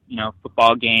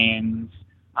 football games,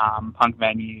 punk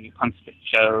venues, punk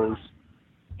shows.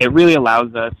 It really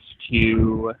allows us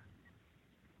to,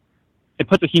 it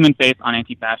puts a human face on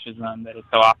anti-fascism that is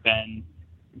so often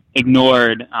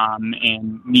ignored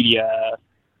in media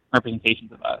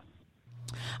representations of us.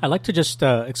 I'd like to just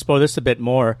explore this a bit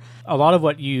more. A lot of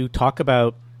what you talk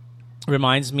about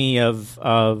reminds me of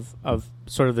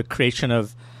sort of the creation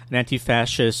of an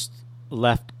anti-fascist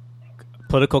left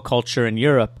political culture in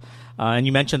Europe. And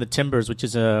you mentioned the Timbers, which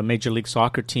is a Major League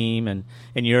Soccer team. And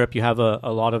in Europe, you have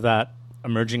a lot of that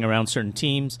emerging around certain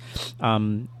teams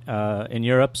in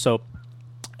Europe. So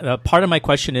part of my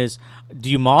question is, do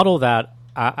you model that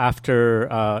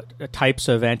after types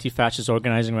of anti-fascist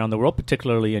organizing around the world,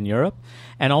 particularly in Europe?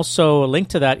 And also, a link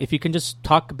to that, if you can just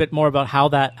talk a bit more about how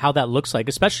that looks like,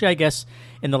 especially, I guess,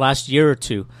 in the last year or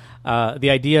two. The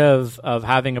idea of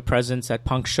having a presence at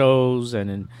punk shows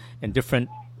and in different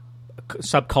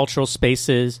subcultural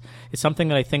spaces is something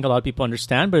that I think a lot of people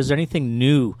understand. But is there anything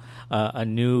new, a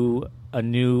new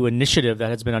initiative that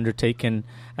has been undertaken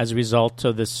as a result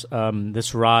of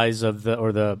this rise of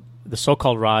the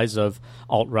so-called rise of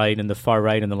alt-right and the far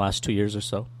right in the last 2 years or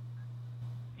so?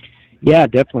 Yeah,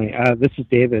 definitely. This is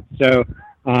David. So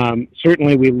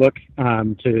certainly we look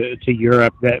to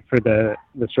Europe for the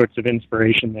sorts of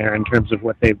inspiration there in terms of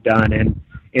what they've done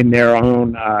in their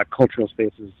own cultural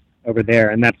spaces over there,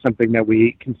 and that's something that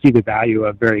we can see the value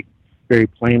of very, very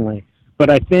plainly. But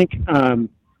I think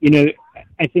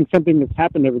I think something that's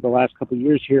happened over the last couple of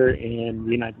years here in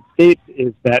the United States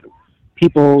is that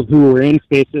people who were in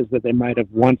spaces that they might have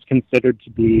once considered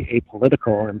to be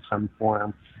apolitical in some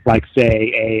form, like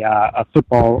say a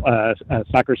football, a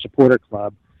soccer supporter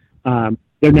club,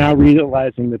 they're now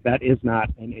realizing that that is not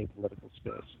an apolitical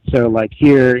space. So like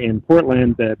here in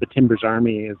Portland, the Timbers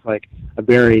Army is like a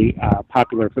very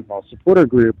popular football supporter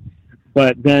group.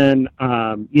 But then,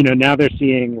 now they're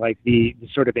seeing like the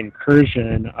sort of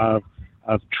incursion of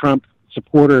Trump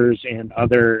supporters and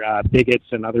other bigots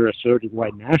and other assorted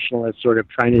white nationalists sort of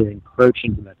trying to encroach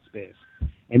into that space.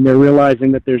 And they're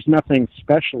realizing that there's nothing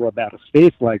special about a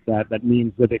space like that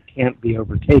means that it can't be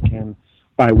overtaken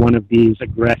by one of these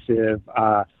aggressive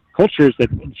cultures that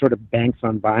sort of banks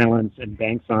on violence and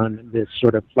banks on this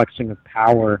sort of flexing of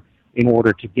power in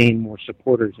order to gain more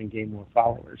supporters and gain more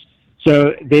followers.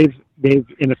 So they've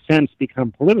in a sense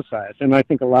become politicized, and I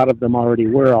think a lot of them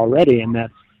were already, and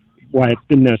that's why it's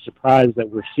been no surprise that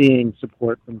we're seeing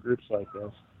support from groups like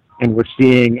this, and we're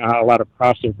seeing a lot of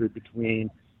crossover between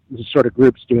the sort of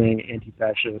groups doing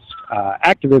anti-fascist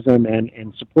activism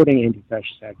and supporting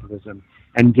anti-fascist activism,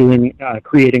 and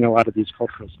creating a lot of these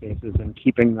cultural spaces and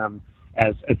keeping them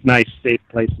as nice, safe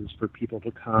places for people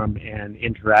to come and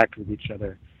interact with each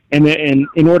other. And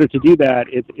in order to do that,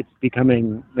 it's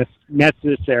becoming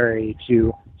necessary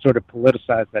to sort of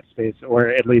politicize that space, or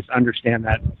at least understand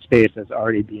that space as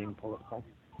already being political.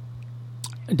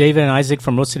 David and Isaac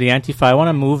from Rose City Antifa, I want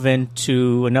to move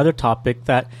into another topic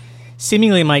that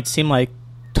seemingly might seem like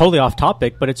totally off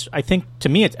topic, but I think to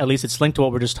me, at least it's linked to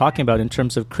what we're just talking about in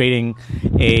terms of creating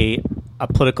a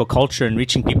political culture and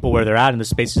reaching people where they're at in the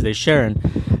spaces they share. And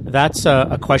that's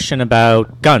a question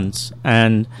about guns.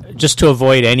 And just to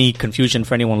avoid any confusion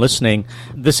for anyone listening,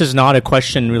 this is not a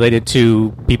question related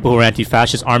to people who are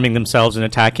anti-fascists arming themselves and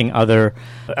attacking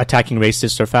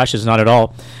racists or fascists, not at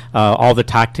all. All the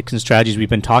tactics and strategies we've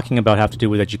been talking about have to do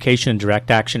with education and direct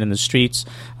action in the streets,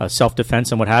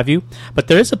 self-defense and what have you. But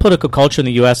there is a political culture in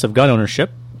the U.S. of gun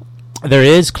ownership. There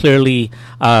is clearly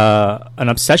an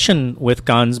obsession with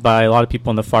guns by a lot of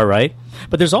people on the far right,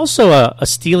 but there's also a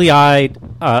steely-eyed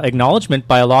acknowledgement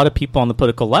by a lot of people on the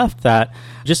political left that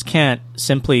just can't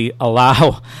simply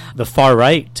allow the far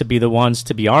right to be the ones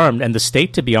to be armed and the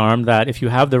state to be armed, that if you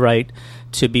have the right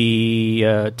to be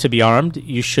armed,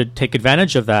 you should take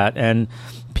advantage of that. And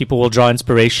people will draw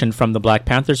inspiration from the Black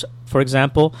Panthers, for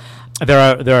example.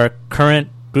 There are current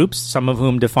groups, some of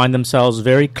whom define themselves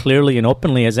very clearly and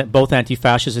openly as both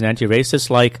anti-fascist and anti-racist,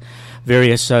 like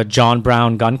various John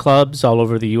Brown gun clubs all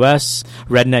over the U.S.,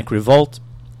 Redneck Revolt,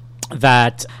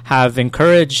 that have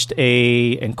encouraged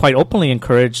and quite openly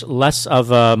encouraged less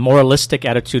of a moralistic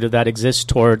attitude that exists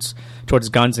towards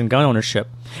guns and gun ownership.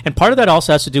 And part of that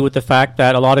also has to do with the fact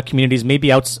that a lot of communities, maybe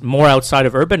more outside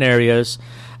of urban areas,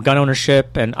 gun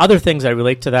ownership and other things that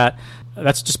relate to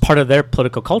that's just part of their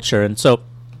political culture. And so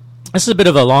this is a bit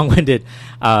of a long-winded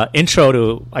intro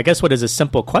to, I guess, what is a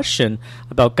simple question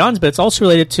about guns, but it's also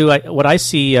related to what I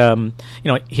see.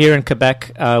 Here in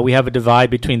Quebec, we have a divide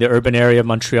between the urban area of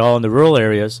Montreal and the rural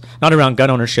areas, not around gun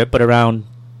ownership, but around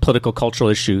political, cultural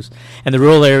issues. And the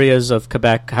rural areas of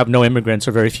Quebec have no immigrants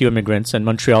or very few immigrants, and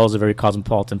Montreal is a very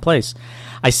cosmopolitan place.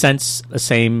 I sense the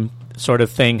same sort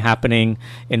of thing happening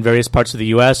in various parts of the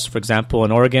U.S., for example,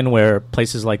 in Oregon, where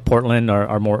places like Portland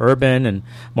are more urban and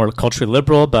more culturally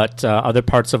liberal, but other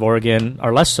parts of Oregon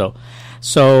are less so.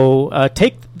 So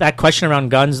take that question around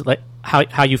guns, like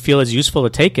how you feel is useful to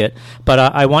take it, but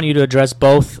I want you to address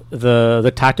both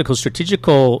the tactical,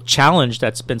 strategical challenge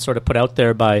that's been sort of put out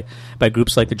there by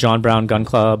groups like the John Brown Gun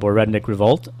Club or Redneck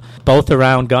Revolt, both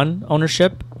around gun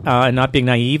ownership, and not being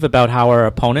naive about how our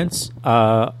opponents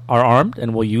are armed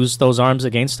and will use those arms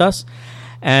against us,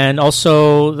 and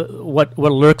also what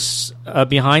lurks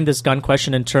behind this gun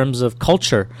question in terms of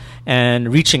culture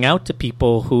and reaching out to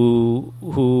people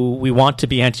who we want to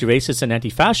be anti-racist and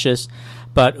anti-fascist,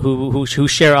 but who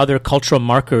share other cultural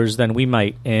markers than we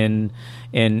might in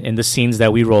the scenes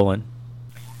that we roll in.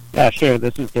 Yeah, sure.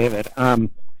 This is David. So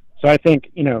I think,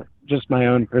 just my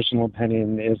own personal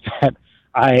opinion is that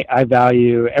I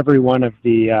value every one of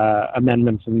the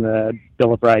amendments in the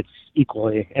Bill of Rights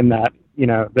equally, in that,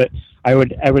 that I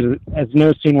would as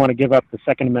no soon want to give up the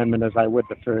Second Amendment as I would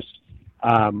the First,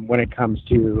 when it comes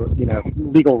to,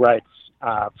 legal rights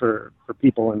for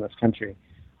people in this country.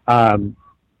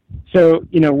 So,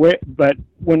 but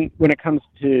when it comes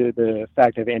to the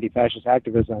fact of anti-fascist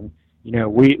activism,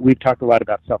 we've talked a lot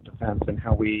about self-defense and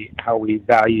how we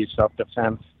value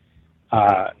self-defense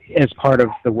as part of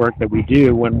the work that we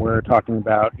do when we're talking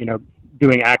about,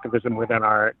 doing activism within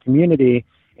our community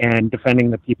and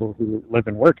defending the people who live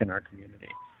and work in our community.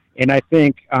 And I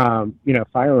think,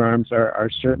 firearms are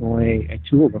certainly a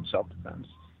tool of self-defense,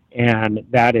 and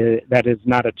that is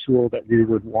not a tool that we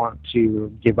would want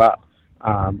to give up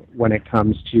when it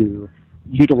comes to,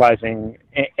 utilizing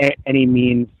any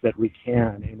means that we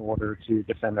can in order to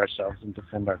defend ourselves and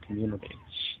defend our community.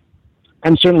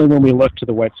 And certainly when we look to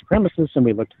the white supremacists and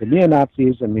we look to the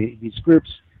neo-Nazis and these groups,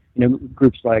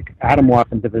 groups like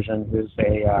Atomwaffen Division, who's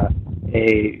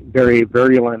a very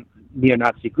virulent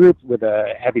neo-Nazi group with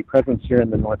a heavy presence here in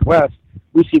the Northwest,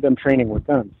 we see them training with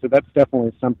guns. So that's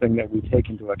definitely something that we take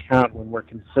into account when we're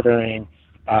considering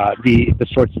the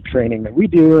sorts of training that we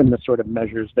do and the sort of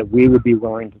measures that we would be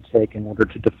willing to take in order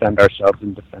to defend ourselves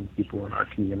and defend people in our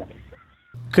community.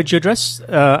 Could you address,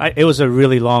 it was a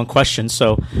really long question,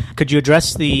 so could you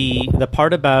address the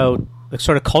part about the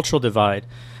sort of cultural divide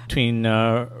between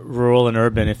rural and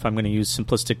urban, if I'm going to use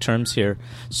simplistic terms here?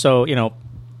 So,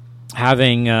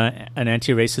 having an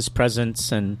anti-racist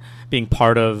presence and being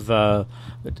part of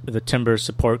the timber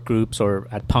support groups or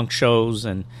at punk shows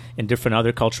and in different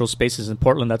other cultural spaces in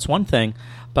Portland, that's one thing.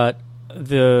 But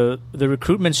the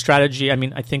recruitment strategy,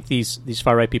 I think these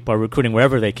far-right people are recruiting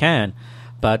wherever they can,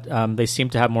 but they seem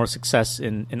to have more success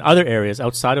in other areas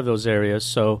outside of those areas.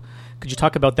 So could you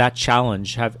talk about that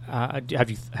challenge?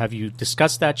 Have you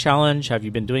discussed that challenge? Have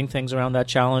you been doing things around that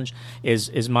challenge?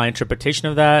 Is my interpretation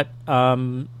of that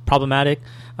problematic?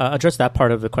 Address that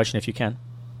part of the question if you can.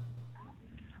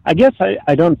 I guess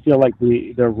I don't feel like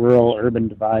the rural-urban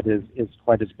divide is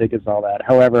quite as big as all that.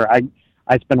 However, I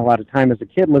spent a lot of time as a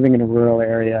kid living in a rural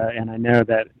area, and I know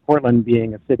that Portland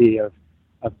being a city of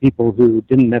people who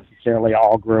didn't necessarily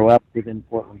all grow up within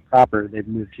Portland proper, they've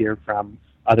moved here from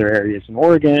other areas in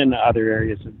Oregon, other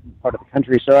areas in part of the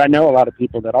country. So I know a lot of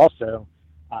people that also,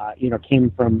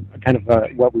 came from kind of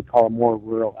what we call a more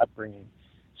rural upbringing.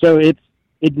 So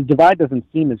the divide doesn't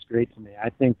seem as great to me. I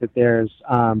think that there's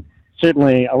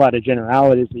certainly a lot of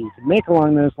generalities that you can make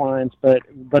along those lines, but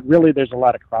really there's a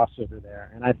lot of crossover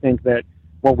there. And I think that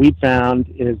what we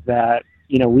found is that,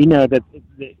 we know that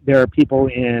there are people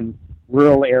in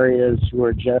rural areas who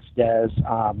are just as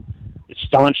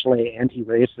staunchly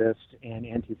anti-racist and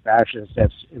anti-fascist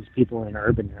as people in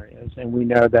urban areas. And we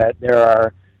know that there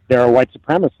are white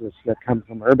supremacists that come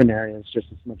from urban areas just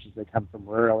as much as they come from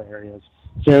rural areas.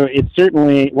 So it's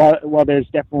certainly, while there's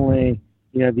definitely,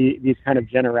 these kind of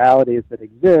generalities that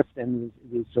exist and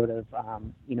these sort of,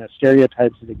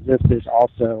 stereotypes that exist, there's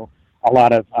also a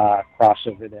lot of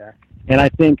crossover there. And I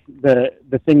think the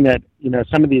thing that,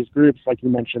 some of these groups, like you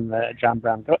mentioned, the John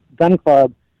Brown Gun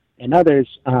Club and others,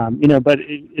 but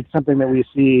it's something that we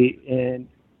see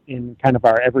in kind of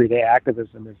our everyday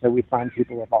activism, is that we find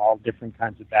people of all different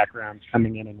kinds of backgrounds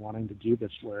coming in and wanting to do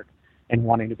this work and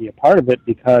wanting to be a part of it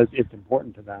because it's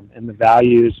important to them. And the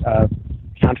values of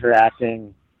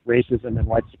counteracting racism and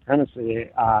white supremacy,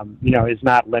 is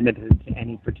not limited to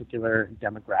any particular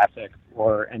demographic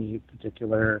or any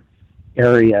particular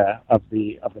area of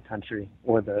the country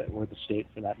or the state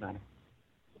for that matter.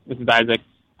 This is Isaac.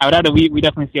 I would add that we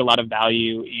definitely see a lot of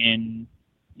value in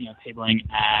tabling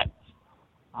at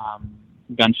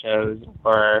gun shows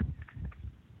or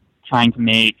trying to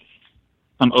make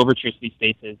some overtures to these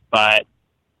spaces, but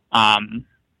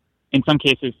in some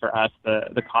cases for us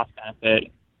the cost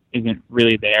benefit isn't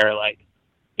really there.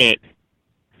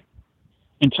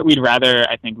 We'd rather,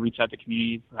 I think, reach out to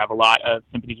communities who have a lot of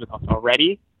sympathies with us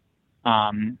already.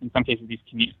 In some cases,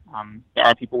 there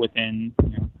are people within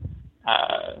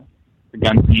the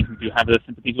gun scene who do have those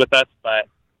sympathies with us, but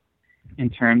in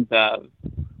terms of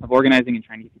organizing and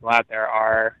trying to get people out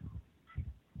there,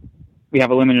 we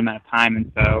have a limited amount of time,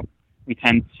 and so we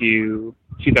tend to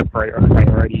choose our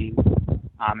priorities,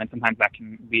 and sometimes that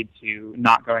can lead to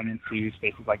not going into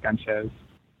spaces like gun shows.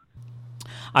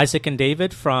 Isaac and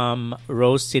David from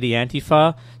Rose City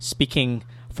Antifa, speaking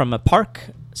from a park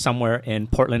somewhere in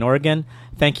Portland, Oregon.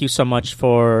 Thank you so much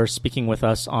for speaking with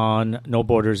us on No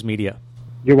Borders Media.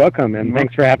 You're welcome, and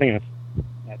thanks for having us.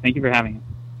 Yeah, thank you for having us.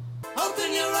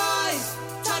 Open your eyes,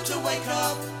 time to wake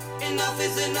up. Enough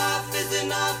is enough, is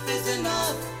enough, is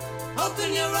enough.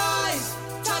 Open your eyes,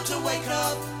 time to wake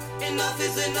up. Enough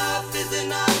is enough, is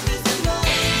enough, is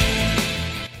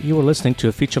enough. You were listening to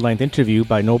a feature-length interview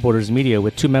by No Borders Media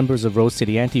with two members of Rose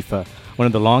City Antifa, one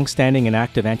of the long-standing and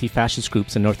active anti-fascist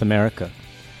groups in North America.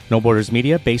 No Borders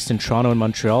Media, based in Toronto and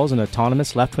Montreal, is an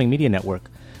autonomous left-wing media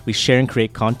network. We share and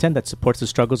create content that supports the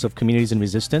struggles of communities in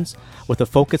resistance, with a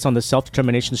focus on the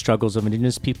self-determination struggles of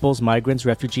Indigenous peoples, migrants,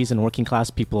 refugees, and working-class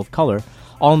people of color,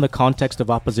 all in the context of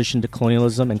opposition to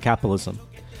colonialism and capitalism.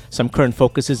 Some current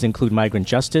focuses include migrant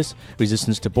justice,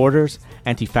 resistance to borders,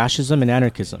 anti-fascism, and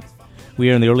anarchism. We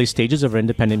are in the early stages of our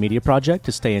independent media project.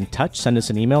 To stay in touch, send us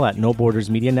an email at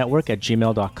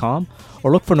nobordersmedianetwork@gmail.com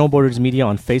or look for No Borders Media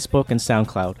on Facebook and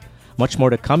SoundCloud. Much more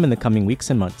to come in the coming weeks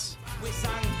and months. We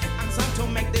sang and sang to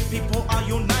make the people all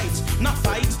unite, not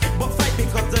fight, but fight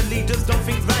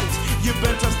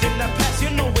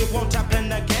it won't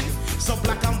happen again. So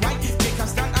black and white, take a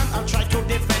stand and I'll try to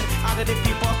defend all of the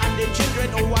people and the children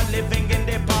who are living